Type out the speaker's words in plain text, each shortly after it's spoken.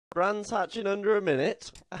Brands hatching under a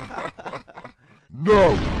minute.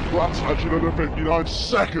 No! That's hatching under 59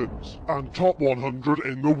 seconds! And top 100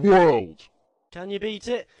 in the world! Can you beat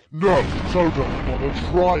it? No, so don't bother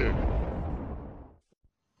trying!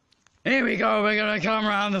 Here we go, we're gonna come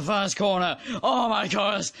around the first corner. Oh my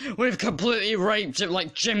goodness, we've completely raped it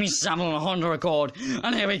like Jimmy Savile on a Honda Accord.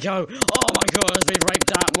 And here we go. Oh my goodness, we've raped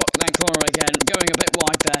that corner again. Going a bit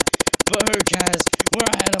wide there. But who cares? We're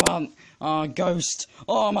ahead of our Ghost.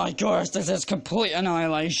 Oh my goodness, this is complete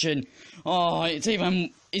annihilation. Oh, it's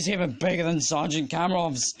even bigger than Sergeant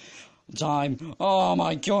Kamarov's time. Oh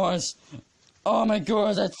my goodness. Oh my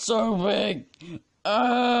goodness, it's so big.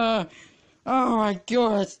 Oh my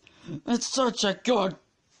goodness. It's such a good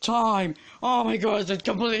time. Oh my god, it's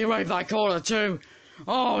completely raped that corner too.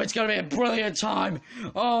 Oh, it's gonna be a brilliant time.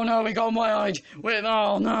 Oh no, we got wide-eyed. Wait,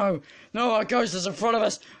 oh no. No, our ghost is in front of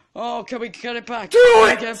us. Oh, can we get it back? Do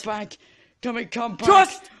it! Can we get back? Can we come back?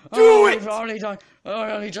 Just do it! We've only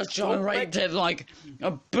just raped it like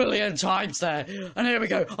a billion times there. And here we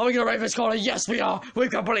go. Are we gonna rape this corner? Yes, we are.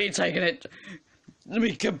 We've completely taken it.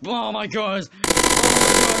 Oh my god.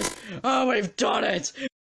 Oh, we've done it.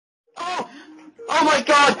 Oh! Oh my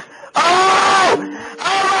god! Oh!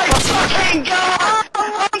 Oh my fucking god!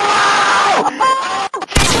 Oh!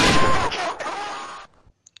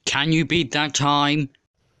 Can you beat that time?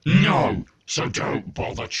 No, so don't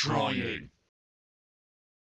bother trying.